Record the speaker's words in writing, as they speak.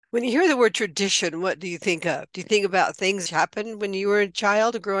When you hear the word tradition, what do you think of? Do you think about things happened when you were a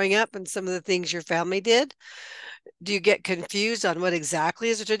child growing up and some of the things your family did? Do you get confused on what exactly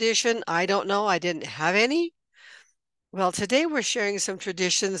is a tradition? I don't know. I didn't have any. Well, today we're sharing some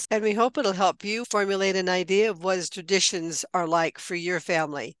traditions, and we hope it'll help you formulate an idea of what traditions are like for your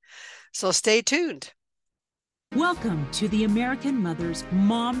family. So stay tuned. Welcome to the American Mother's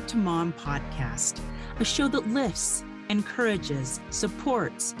Mom to Mom podcast, a show that lifts, encourages,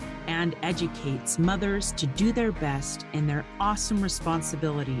 supports, and educates mothers to do their best in their awesome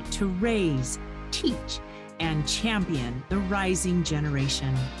responsibility to raise, teach, and champion the rising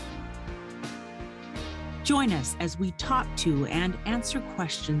generation. Join us as we talk to and answer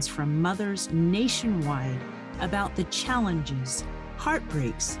questions from mothers nationwide about the challenges,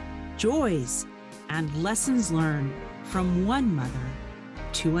 heartbreaks, joys, and lessons learned from one mother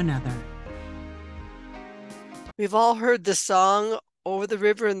to another. We've all heard the song "Over the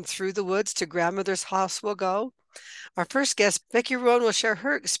River and Through the Woods to Grandmother's House We'll Go." Our first guest, Becky Rowan, will share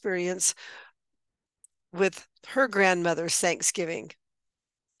her experience with her grandmother's Thanksgiving.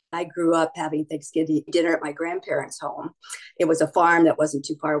 I grew up having Thanksgiving dinner at my grandparents' home. It was a farm that wasn't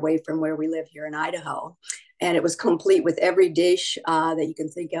too far away from where we live here in Idaho. And it was complete with every dish that you can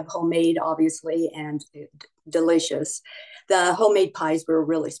think of, homemade, obviously, and delicious. The homemade pies were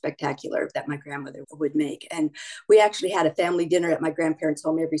really spectacular that my grandmother would make. And we actually had a family dinner at my grandparents'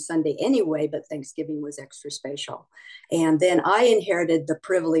 home every Sunday anyway, but Thanksgiving was extra special. And then I inherited the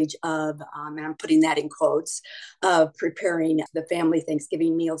privilege of, and I'm putting that in quotes, of preparing the family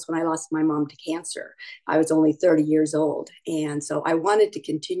Thanksgiving meals when I lost my mom to cancer. I was only 30 years old. And so I wanted to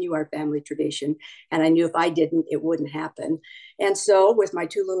continue our family tradition. And I knew if I didn't, it wouldn't happen. And so with my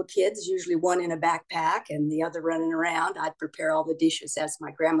two little kids, usually one in a backpack and the other running around, I'd prepare all the dishes as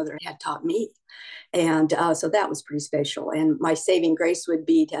my grandmother had taught me. And so that was pretty special. And my saving grace would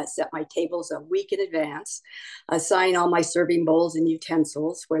be to set my tables a week in advance, assign all my serving bowls and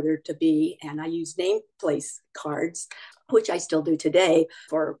utensils where they're to be. And I use name place cards, which I still do today,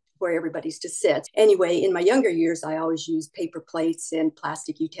 for where everybody's to sit. Anyway, in my younger years, I always used paper plates and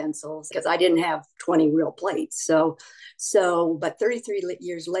plastic utensils because I didn't have 20 real plates. But 33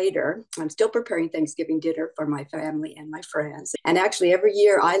 years later, I'm still preparing Thanksgiving dinner for my family and my friends. And actually, every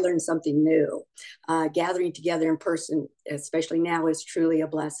year I learn something new. Gathering together in person, especially now, is truly a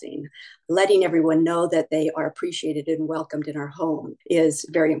blessing. Letting everyone know that they are appreciated and welcomed in our home is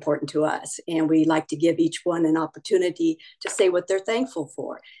very important to us. And we like to give each one an opportunity to say what they're thankful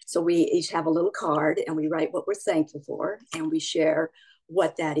for. So we each have a little card and we write what we're thankful for, and we share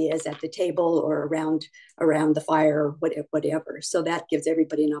what that is at the table or around the fire, whatever. So that gives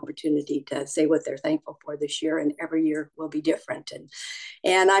everybody an opportunity to say what they're thankful for this year, and every year will be different.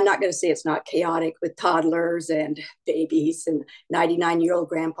 And I'm not going to say it's not chaotic with toddlers and babies and 99-year-old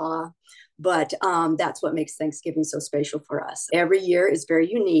grandpa. But that's what makes Thanksgiving so special for us. Every year is very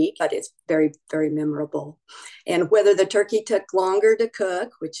unique, but it's very, very memorable. And whether the turkey took longer to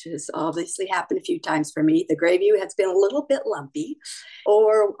cook, which has obviously happened a few times for me, the gravy has been a little bit lumpy,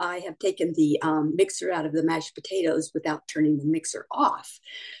 or I have taken the mixer out of the mashed potatoes without turning the mixer off.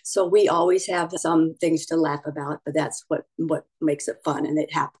 So we always have some things to laugh about, but that's what makes it fun, and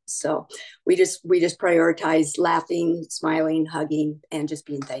it happens. So we just prioritize laughing, smiling, hugging, and just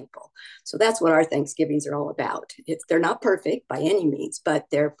being thankful. So that's what our Thanksgivings are all about. They're not perfect by any means, but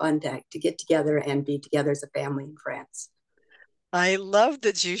they're fun to get together and be together as a family and friends. I love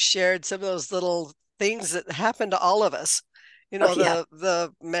that you shared some of those little things that happen to all of us. Oh, yeah.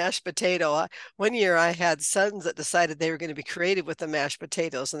 The mashed potato. One year I had sons that decided they were going to be creative with the mashed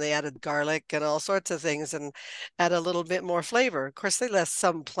potatoes, and they added garlic and all sorts of things and add a little bit more flavor. Of course, they left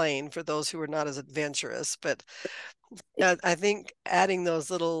some plain for those who were not as adventurous, but I think adding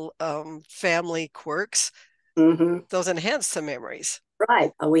those little family quirks, those enhance the memories.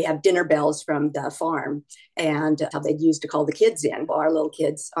 Right. We have dinner bells from the farm, and how they used to call the kids in. Our little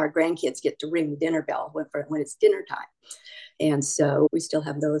kids, our grandkids get to ring the dinner bell when it's dinner time. And so we still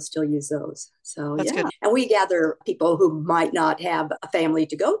have those, still use those. So, That's yeah. good. And we gather people who might not have a family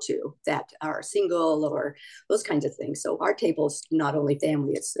to go to that are single or those kinds of things. So our table's not only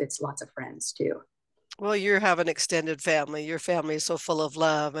family, it's lots of friends too. Well, you have an extended family. Your family is so full of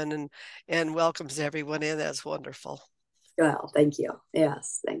love and welcomes everyone in. That's wonderful. Well, thank you.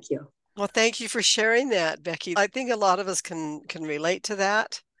 Yes, thank you. Well, thank you for sharing that, Becky. I think a lot of us can relate to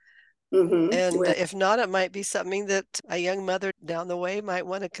that. And Well, if not, it might be something that a young mother down the way might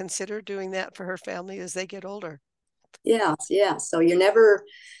want to consider doing that for her family as they get older. yes, yes. So you're never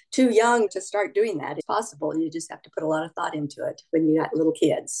too young to start doing that. It's possible. You just have to put a lot of thought into it when you got little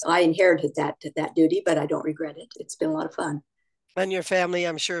kids. I inherited that duty, but I don't regret it. It's been a lot of fun. And your family,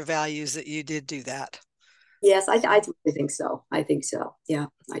 I'm sure, values that you did do that. Yes, I So, totally think so. I think so. Yeah,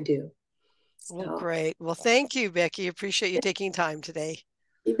 I do. well, So great. Well, thank you, Becky. Appreciate you taking time today.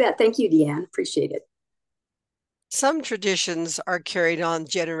 you bet. Thank you, Deanne. Appreciate it. Some traditions are carried on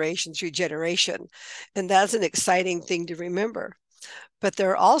generation through generation, and that's an exciting thing to remember. But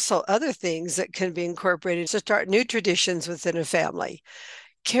there are also other things that can be incorporated to start new traditions within a family.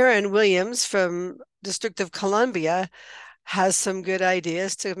 Karen Williams from District of Columbia has some good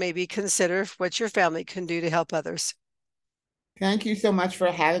ideas to maybe consider what your family can do to help others. Thank you so much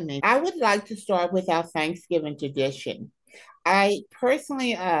for having me. I would like to start with our Thanksgiving tradition. I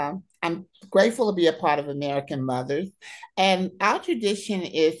personally, I'm grateful to be a part of American Mothers, and our tradition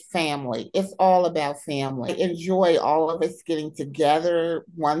is family. It's all about family. I enjoy all of us getting together.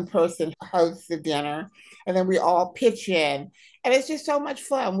 One person hosts the dinner, and then we all pitch in, and it's just so much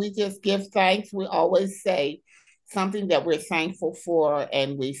fun. We just give thanks. We always say something that we're thankful for,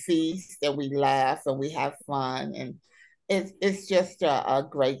 and we feast, and we laugh, and we have fun, and it's just a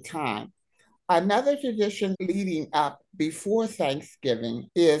great time. Another tradition leading up before Thanksgiving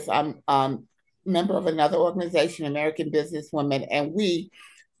is I'm member of another organization, American Businesswomen, and we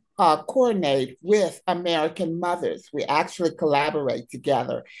coordinate with American mothers. We actually collaborate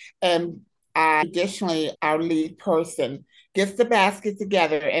together. And additionally, our lead person gets the basket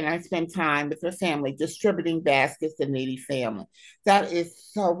together, and I spend time with the family distributing baskets to needy family. That is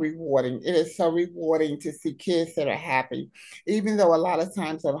so rewarding. It is so rewarding to see kids that are happy. Even though a lot of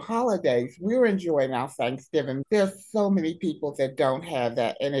times on holidays, we're enjoying our Thanksgiving, there's so many people that don't have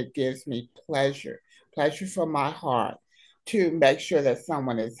that, and it gives me pleasure from my heart to make sure that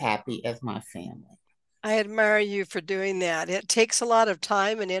someone is happy as my family. I admire you for doing that. It takes a lot of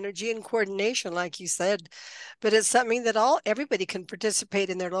time and energy and coordination, like you said, but it's something that everybody can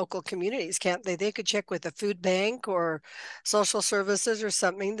participate in their local communities, can't they? They could check with a food bank or social services or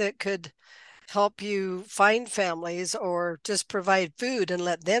something that could help you find families or just provide food and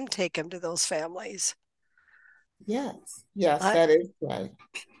let them take them to those families. Yes, yes, I, that is right.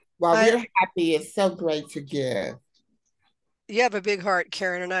 While I, we're happy, it's so great to give. you have a big heart,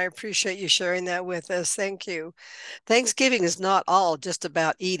 Karen, and I appreciate you sharing that with us. Thank you. Thanksgiving is not all just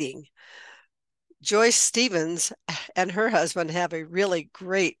about eating. Joyce Stevens and her husband have a really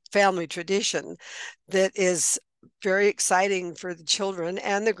great family tradition that is very exciting for the children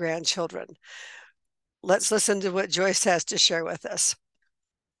and the grandchildren. Let's listen to what Joyce has to share with us.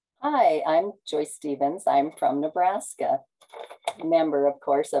 Hi, I'm Joyce Stevens. I'm from Nebraska, a member, of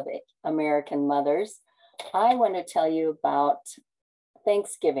course, of American Mothers. I want to tell you about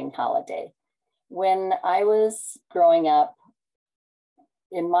Thanksgiving holiday. When I was growing up,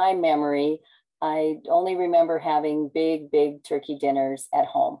 in my memory, I only remember having big turkey dinners at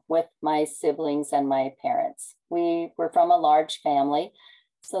home with my siblings and my parents. We were from a large family,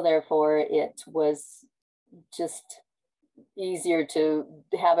 so therefore it was just easier to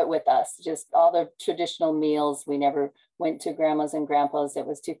have it with us. Just all the traditional meals. We never went to grandma's and grandpa's. It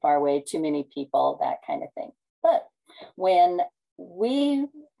was too far away, too many people, that kind of thing. But when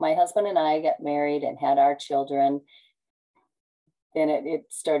my husband and I got married and had our children, then it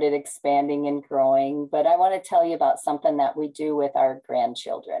started expanding and growing. But I want to tell you about something that we do with our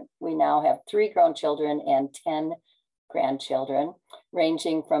grandchildren. We now have 3 grown children and 10 grandchildren,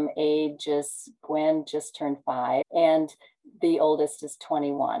 ranging from ages, Gwen just turned 5, and the oldest is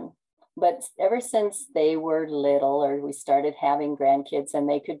 21. But ever since they were little, or we started having grandkids and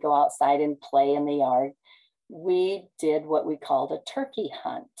they could go outside and play in the yard, we did what we called a turkey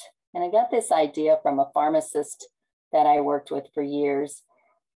hunt. And I got this idea from a pharmacist that I worked with for years.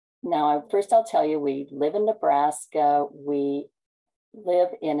 Now, first I'll tell you, we live in Nebraska. We live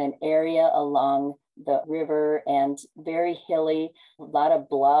in an area along the river and very hilly, a lot of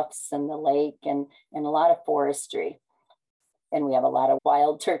bluffs and the lake and a lot of forestry. And we have a lot of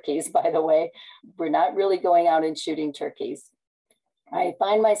wild turkeys, by the way. We're not really going out and shooting turkeys. I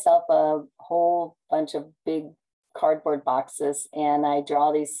find myself a whole bunch of big cardboard boxes and I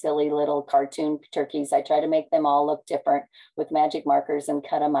draw these silly little cartoon turkeys. I try to make them all look different with magic markers and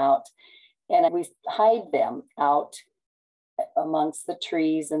cut them out. And we hide them out amongst the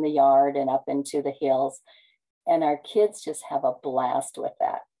trees in the yard and up into the hills. And our kids just have a blast with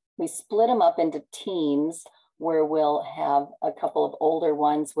that. We split them up into teams where we'll have a couple of older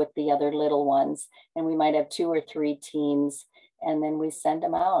ones with the other little ones. And we might have 2 or 3 teams. And then we send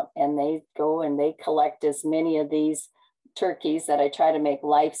them out and they go and they collect as many of these turkeys that I try to make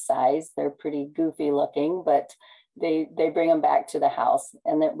life size. They're pretty goofy looking, but they bring them back to the house.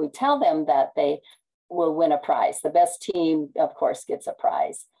 And then we tell them that they will win a prize. The best team, of course, gets a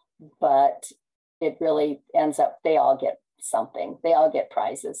prize, but it really ends up, they all get something. They all get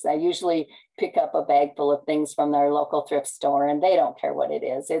prizes. I usually pick up a bag full of things from their local thrift store, and they don't care what it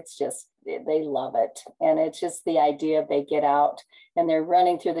is. It's just, they love it. And it's just the idea they get out and they're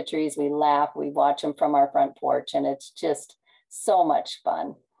running through the trees. We laugh, we watch them from our front porch, and it's just so much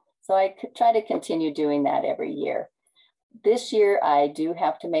fun. So I could try to continue doing that every year. This year, I do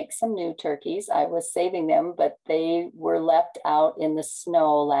have to make some new turkeys. I was saving them, but they were left out in the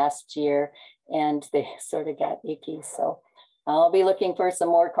snow last year and they sort of got icky. So I'll be looking for some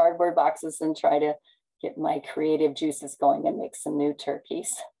more cardboard boxes and try to get my creative juices going and make some new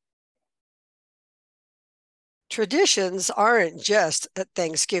turkeys. Traditions aren't just at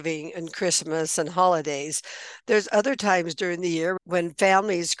Thanksgiving and Christmas and holidays. There's other times during the year when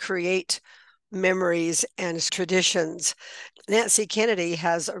families create memories and traditions. Nancy Kennedy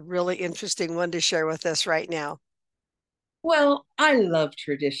has a really interesting one to share with us right now. Well, I love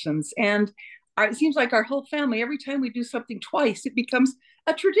traditions, and it seems like our whole family, every time we do something twice, it becomes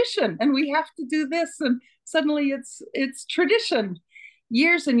a tradition, and we have to do this, and suddenly it's tradition.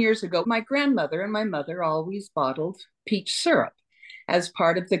 Years and years ago, my grandmother and my mother always bottled peach syrup as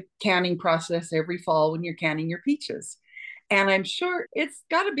part of the canning process every fall when you're canning your peaches. And I'm sure it's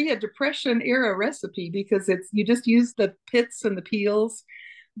got to be a Depression era recipe because it's you just use the pits and the peels.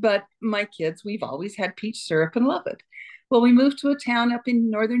 But my kids, we've always had peach syrup and love it. Well, we moved to a town up in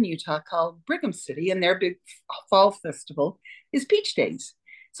northern Utah called Brigham City, and their big fall festival is Peach Days.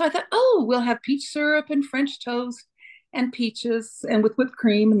 So I thought, oh, we'll have peach syrup and French toast and peaches and with whipped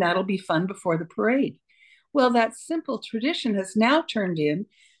cream, and that'll be fun before the parade. Well, that simple tradition has now turned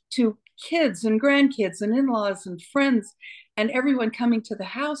into kids and grandkids and in-laws and friends and everyone coming to the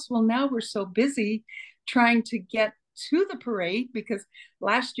house. Well, now we're so busy trying to get to the parade because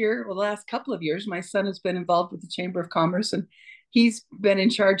last year, well, the last couple of years, my son has been involved with the Chamber of Commerce and he's been in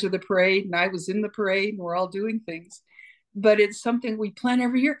charge of the parade and I was in the parade and we're all doing things. But it's something we plan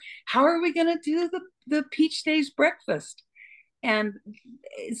every year. How are we going to do the Peach Days breakfast? And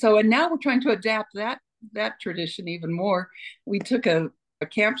so, and now we're trying to adapt that tradition even more. We took a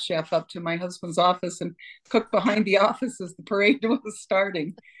camp chef up to my husband's office and cooked behind the office as the parade was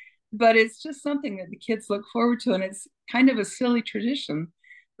starting. But it's just something that the kids look forward to, and it's kind of a silly tradition,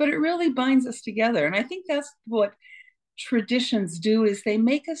 but it really binds us together. And I think that's what traditions do is they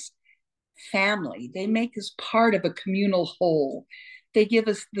make us family. They make us part of a communal whole. They give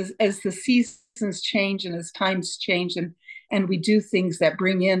us as the seasons change and as times change and we do things that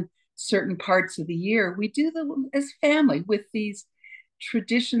bring in certain parts of the year, we do them as family with these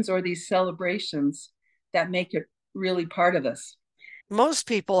traditions or these celebrations that make it really part of us. Most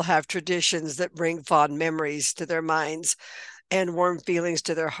people have traditions that bring fond memories to their minds and warm feelings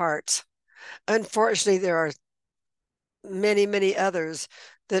to their hearts. Unfortunately, there are many, many others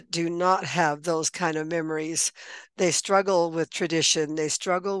that do not have those kind of memories. They struggle with tradition. They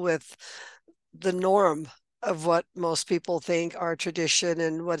struggle with the norm of what most people think are tradition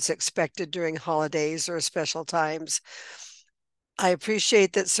and what's expected during holidays or special times. I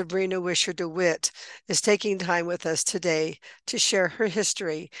appreciate that Sabrina Wisher DeWitt is taking time with us today to share her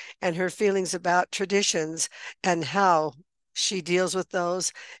history and her feelings about traditions and how she deals with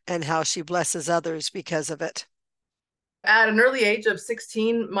those and how she blesses others because of it. At an early age of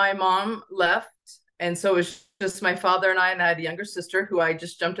 16, my mom left. And so it was just my father and I had a younger sister who I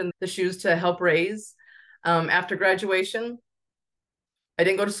just jumped in the shoes to help raise. After graduation, I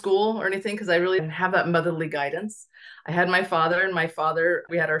didn't go to school or anything because I really didn't have that motherly guidance. I had my father, and my father,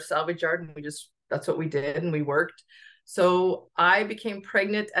 we had our salvage yard, and that's what we did, and we worked. So I became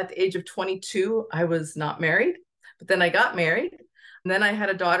pregnant at the age of 22. I was not married, but then I got married. And then I had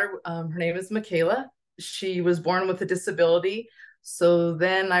a daughter. Her name is Michaela. She was born with a disability. So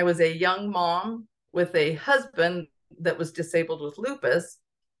then I was a young mom with a husband that was disabled with lupus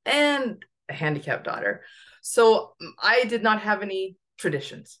and a handicapped daughter. So I did not have any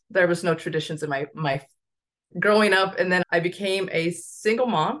traditions. There was no traditions in my growing up. And then I became a single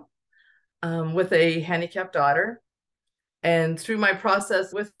mom with a handicapped daughter. And through my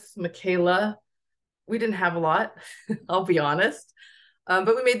process with Michaela, we didn't have a lot, I'll be honest.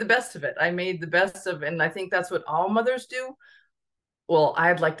 But we made the best of it. I made the best of it. And I think that's what all mothers do. Well,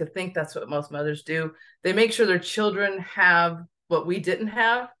 I'd like to think that's what most mothers do. They make sure their children have what we didn't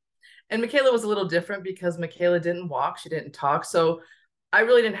have. And Michaela was a little different because Michaela didn't walk. She didn't talk. So I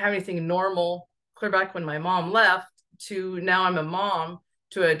really didn't have anything normal clear back when my mom left to now I'm a mom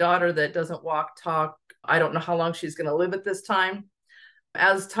to a daughter that doesn't walk, talk. I don't know how long she's going to live at this time.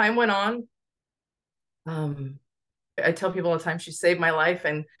 As time went on, I tell people all the time, she saved my life.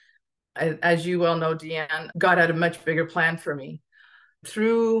 And as you well know, Deanne, God had a much bigger plan for me.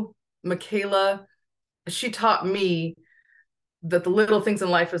 Through Michaela, she taught me that the little things in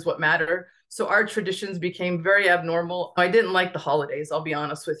life is what matter. So our traditions became very abnormal. I didn't like the holidays. I'll be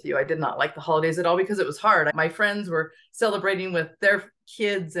honest with you. I did not like the holidays at all because it was hard. My friends were celebrating with their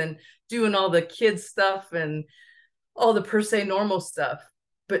kids and doing all the kids stuff and all the per se normal stuff.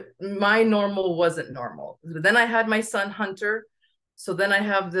 But my normal wasn't normal. But then I had my son Hunter. So then I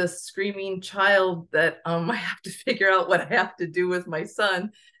have this screaming child that I have to figure out what I have to do with my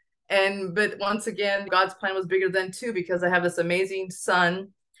son. But once again, God's plan was bigger than two, because I have this amazing son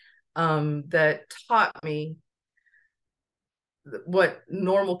that taught me what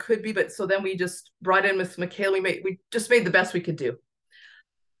normal could be. But so then we just brought in with Michaela. We just made the best we could do.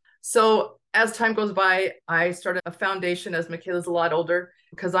 So as time goes by, I started a foundation as Michaela's a lot older,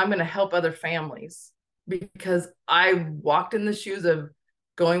 because I'm going to help other families, because I walked in the shoes of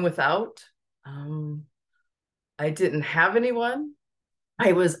going without. I didn't have anyone.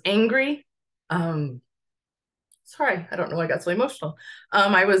 I was angry. Sorry, I don't know why I got so emotional.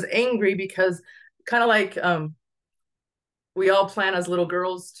 I was angry because kind of like we all plan as little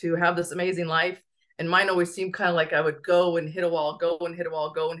girls to have this amazing life. And mine always seemed kind of like I would go and hit a wall, go and hit a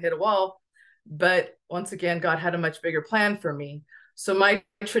wall, go and hit a wall. But once again, God had a much bigger plan for me. So my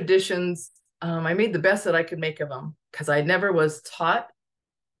traditions, I made the best that I could make of them, because I never was taught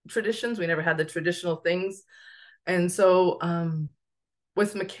traditions. We never had the traditional things. And so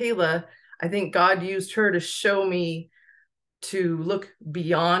with Michaela, I think God used her to show me to look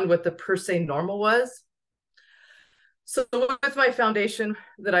beyond what the per se normal was. So with my foundation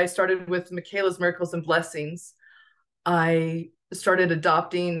that I started with Michaela's Miracles and Blessings, I started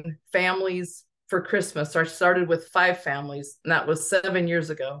adopting families for Christmas. So I started with 5 families, and that was 7 years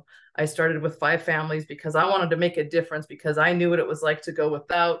ago. I started with 5 families because I wanted to make a difference, because I knew what it was like to go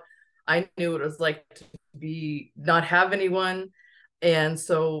without. I knew what it was like to be not have anyone. And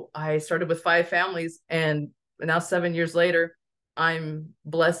so I started with 5 families, and now 7 years later, I'm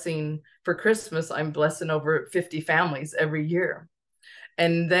blessing for Christmas. I'm blessing over 50 families every year.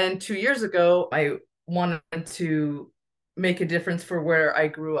 And then 2 years ago, I wanted to make a difference for where I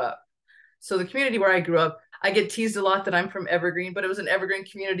grew up. So the community where I grew up, I get teased a lot that I'm from Evergreen, but it was an Evergreen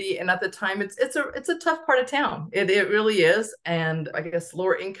community. And at the time, it's a tough part of town. It really is. And I guess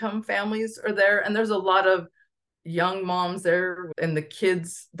lower income families are there. And there's a lot of young moms there, and the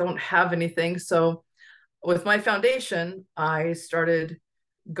kids don't have anything. So with my foundation, I started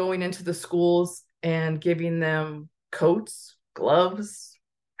going into the schools and giving them coats, gloves,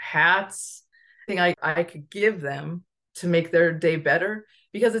 hats, anything I could give them to make their day better.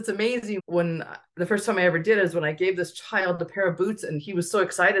 Because it's amazing, when the first time I ever did is when I gave this child a pair of boots, and he was so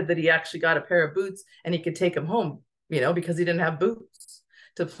excited that he actually got a pair of boots and he could take them home, because he didn't have boots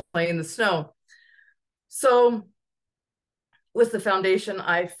to play in the snow. So with the foundation,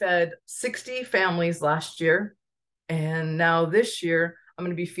 I fed 60 families last year. And now this year, I'm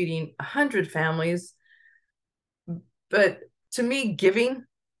going to be feeding 100 families. But to me, giving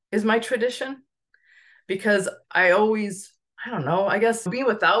is my tradition, because I don't know, I guess being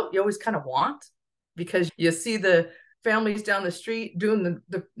without, you always kind of want, because you see the families down the street doing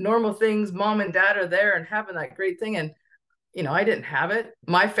the normal things. Mom and dad are there and having that great thing. And, I didn't have it.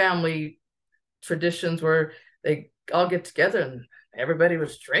 My family traditions were they all get together and everybody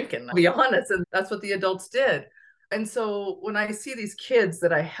was drinking, to be honest. And that's what the adults did. And so when I see these kids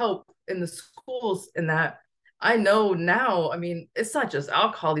that I help in the schools, and that, I know now, it's not just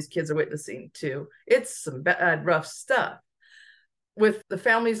alcohol these kids are witnessing to. It's some bad, rough stuff. With the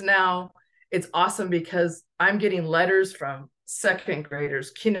families now, it's awesome because I'm getting letters from second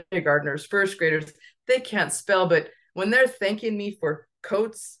graders, kindergartners, first graders. They can't spell, but when they're thanking me for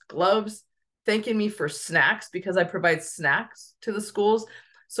coats, gloves, thanking me for snacks, because I provide snacks to the schools.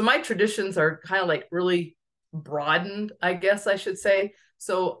 So my traditions are kind of like really broadened, I guess I should say.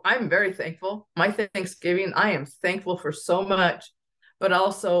 So I'm very thankful. My Thanksgiving, I am thankful for so much, but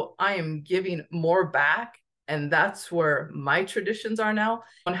also I am giving more back. And that's where my traditions are now.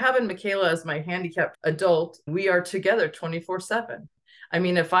 When having Michaela as my handicapped adult, we are together 24/7.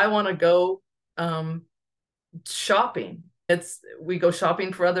 If I want to go shopping, we go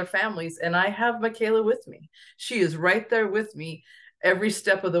shopping for other families, and I have Michaela with me. She is right there with me every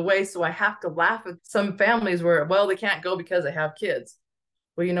step of the way. So I have to laugh at some families where, well, they can't go because they have kids.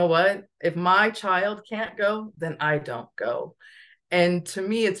 Well, you know what? If my child can't go, then I don't go. And to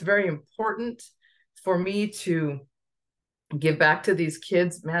me, it's very important for me to give back to these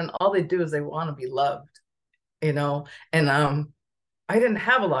kids. Man, all they do is they want to be loved, and I didn't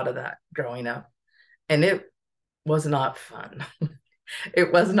have a lot of that growing up, and it was not fun.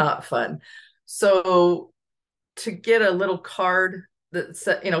 It was not fun. So to get a little card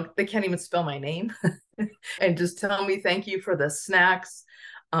they can't even spell my name and just tell me thank you for the snacks.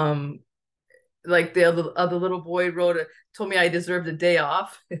 Um, like the other little boy told me I deserved a day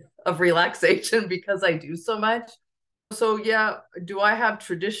off of relaxation because I do so much. So yeah, do I have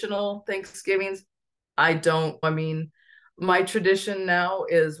traditional Thanksgivings? I don't. I mean, my tradition now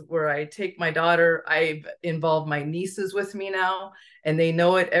is where I take my daughter, I've involved my nieces with me now, and they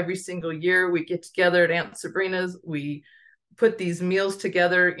know it every single year. We get together at Aunt Sabrina's, we put these meals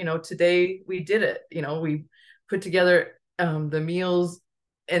together. Today we did it. We put together the meals,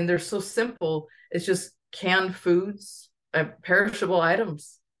 and they're so simple. It's just canned foods, perishable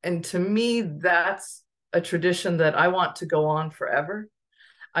items. And to me, that's a tradition that I want to go on forever.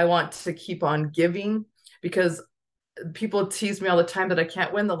 I want to keep on giving because people tease me all the time that I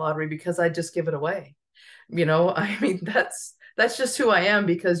can't win the lottery because I just give it away. I mean, that's just who I am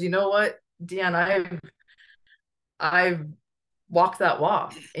because you know what, Deanne, I've walked that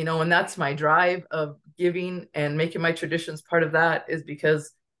walk, and that's my drive of giving and making my traditions part of that is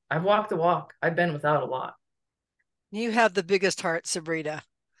because I've walked the walk. I've been without a lot. You have the biggest heart, Sabrina.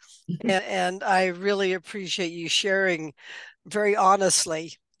 And I really appreciate you sharing very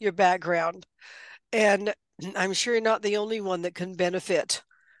honestly your background. And I'm sure you're not the only one that can benefit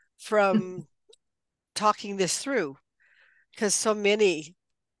from talking this through because so many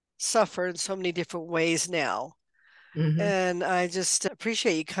suffer in so many different ways now. Mm-hmm. And I just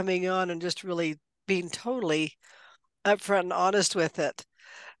appreciate you coming on and just really being totally upfront and honest with it.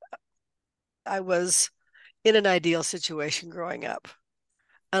 I was in an ideal situation growing up,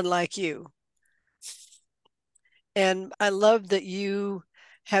 unlike you. And I love that you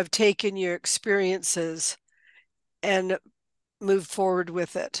have taken your experiences and moved forward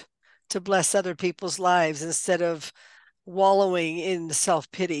with it to bless other people's lives instead of wallowing in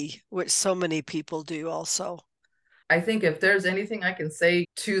self pity, which so many people do also. I think if there's anything I can say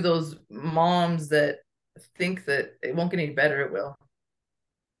to those moms that think that it won't get any better, it will.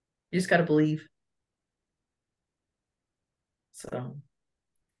 You just got to believe. So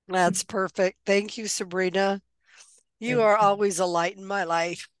That's perfect. Thank you, Sabrina. You thank are you. always a light in my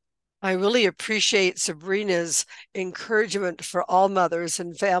life. I really appreciate Sabrina's encouragement for all mothers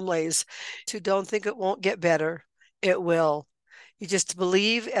and families to don't think it won't get better. It will. You just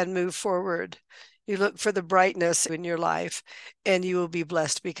believe and move forward. You look for the brightness in your life, and you will be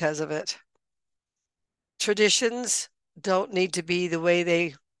blessed because of it. Traditions don't need to be the way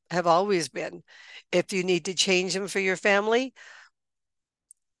they have always been. If you need to change them for your family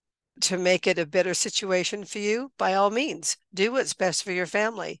to make it a better situation for you, by all means, do what's best for your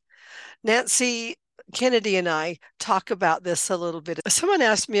family. Nancy Kennedy and I talk about this a little bit. Someone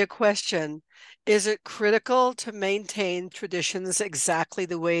asked me a question. Is it critical to maintain traditions exactly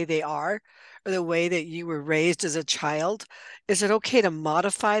the way they are or the way that you were raised as a child? Is it okay to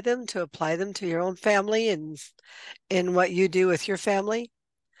modify them, to apply them to your own family and in what you do with your family?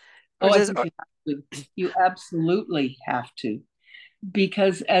 Or Oh, I does think you have to. You absolutely have to.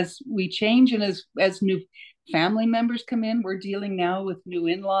 Because as we change and as new family members come in, we're dealing now with new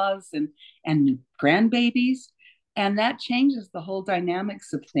in-laws and new grandbabies, and that changes the whole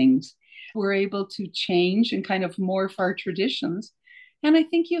dynamics of things. We're able to change and kind of morph our traditions, and I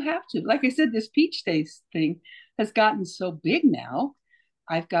think you have to. Like I said, this peach days thing has gotten so big now.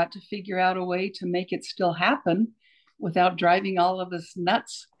 I've got to figure out a way to make it still happen without driving all of us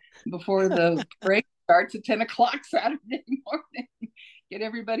nuts before the parade starts at 10 o'clock Saturday morning. Get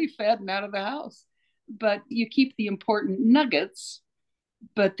everybody fed and out of the house. But you keep the important nuggets,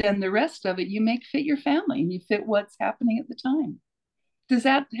 but then the rest of it you make fit your family and you fit what's happening at the time. Does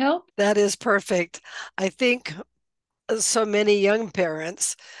that help? that is perfect? I think so many young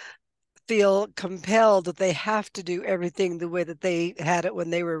parents feel compelled that they have to do everything the way that they had it when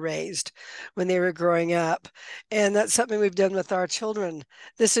they were raised, when they were growing up. And that's something we've done with our children.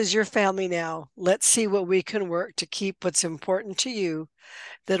 This is your family now. Let's see what we can work to keep what's important to you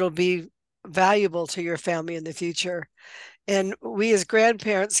that'll be valuable to your family in the future. And we as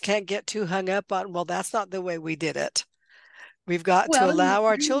grandparents can't get too hung up on, well, that's not the way we did it. We've got to Well, and allow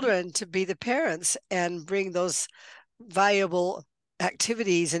our really, children to be the parents and bring those valuable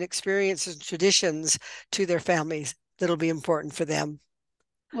activities and experiences and traditions to their families that'll be important for them.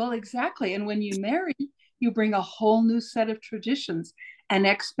 well, exactly. And when you marry, you bring a whole new set of traditions and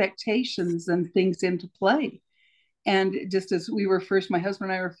expectations and things into play. And just as we were first, my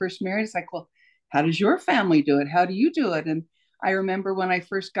husband and I were first married, it's like, well, how does your family do it? How do you do it? And I remember when I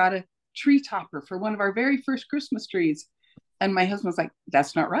first got a tree topper for one of our very first Christmas trees. And my husband was like,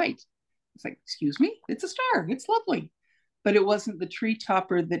 that's not right. It's like, excuse me, it's a star. It's lovely. But it wasn't the tree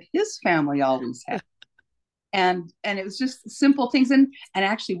topper that his family always had. And it was just simple things. And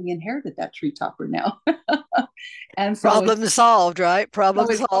actually we inherited that tree topper now. And so Problem solved, right? Problem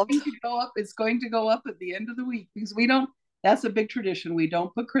it's solved. going to go up. It's going to go up at the end of the week because we don't, that's a big tradition. We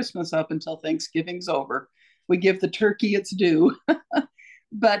don't put Christmas up until Thanksgiving's over. We give the turkey its due.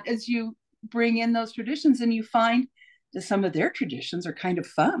 But as you bring in those traditions and you find that some of their traditions are kind of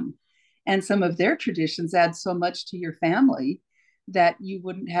fun and some of their traditions add so much to your family that you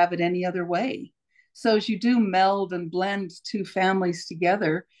wouldn't have it any other way. So as you do meld and blend two families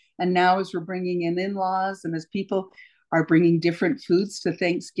together, and now as we're bringing in in-laws and as people are bringing different foods to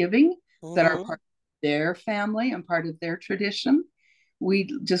Thanksgiving that are part of their family and part of their tradition, we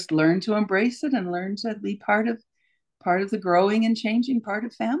just learn to embrace it and learn to be part of the growing and changing part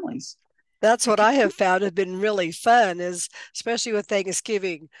of families. That's what I have found has been really fun, is especially with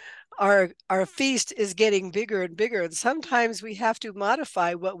Thanksgiving. Our feast is getting bigger and bigger, and sometimes we have to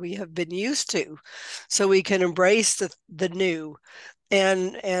modify what we have been used to so we can embrace the new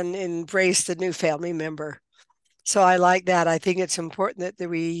and embrace the new family member. So I like that. I think it's important that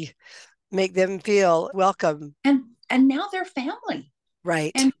we make them feel welcome. And now they're family.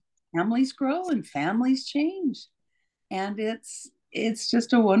 Right. And families grow and families change. And it's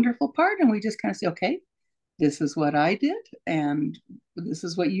just a wonderful part. And we just kind of say, okay, this is what I did, and this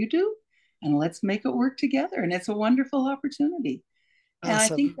is what you do, and let's make it work together. And it's a wonderful opportunity. Awesome. And I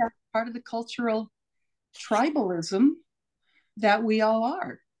think that's part of the cultural tribalism that we all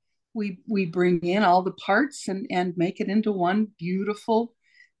are. We bring in all the parts and make it into one beautiful,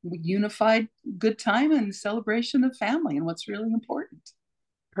 unified, good time and celebration of family and what's really important.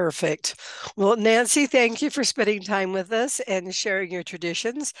 Perfect. Well, Nancy, thank you for spending time with us and sharing your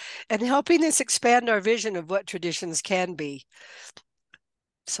traditions and helping us expand our vision of what traditions can be.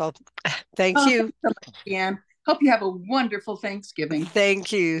 So thank you. Anne. Hope you have a wonderful Thanksgiving.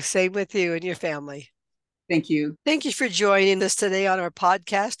 Thank you. Same with you and your family. Thank you. Thank you for joining us today on our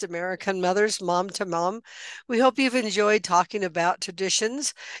podcast, American Mothers, Mom to Mom. We hope you've enjoyed talking about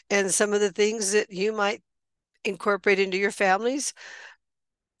traditions and some of the things that you might incorporate into your families.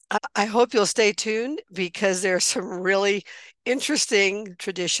 I hope you'll stay tuned because there are some really interesting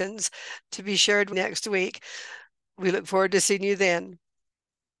traditions to be shared next week. We look forward to seeing you then.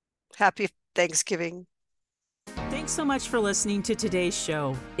 Happy Thanksgiving. Thanks so much for listening to today's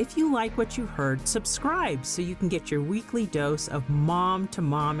show. If you like what you heard, subscribe so you can get your weekly dose of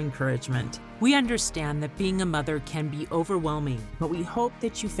mom-to-mom encouragement. We understand that being a mother can be overwhelming, but we hope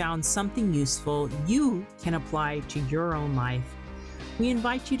that you found something useful you can apply to your own life. We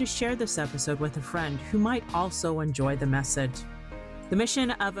invite you to share this episode with a friend who might also enjoy the message. The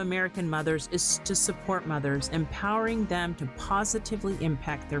mission of American Mothers is to support mothers, empowering them to positively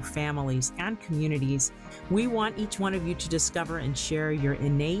impact their families and communities. We want each one of you to discover and share your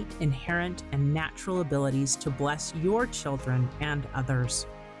innate, inherent, and natural abilities to bless your children and others.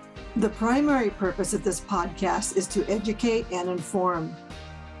 The primary purpose of this podcast is to educate and inform.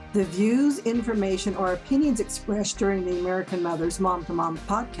 The views, information, or opinions expressed during the American Mothers Mom to Mom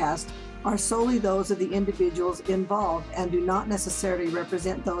podcast are solely those of the individuals involved and do not necessarily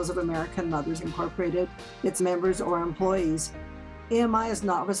represent those of American Mothers Incorporated, its members, or employees. AMI is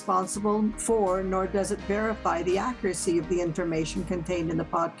not responsible for, nor does it verify the accuracy of the information contained in the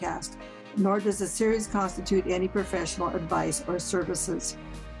podcast, nor does the series constitute any professional advice or services.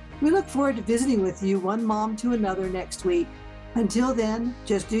 We look forward to visiting with you, one mom to another, next week. Until then,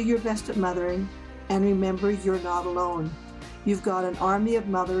 just do your best at mothering, and remember, you're not alone. You've got an army of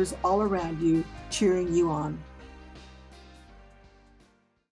mothers all around you cheering you on.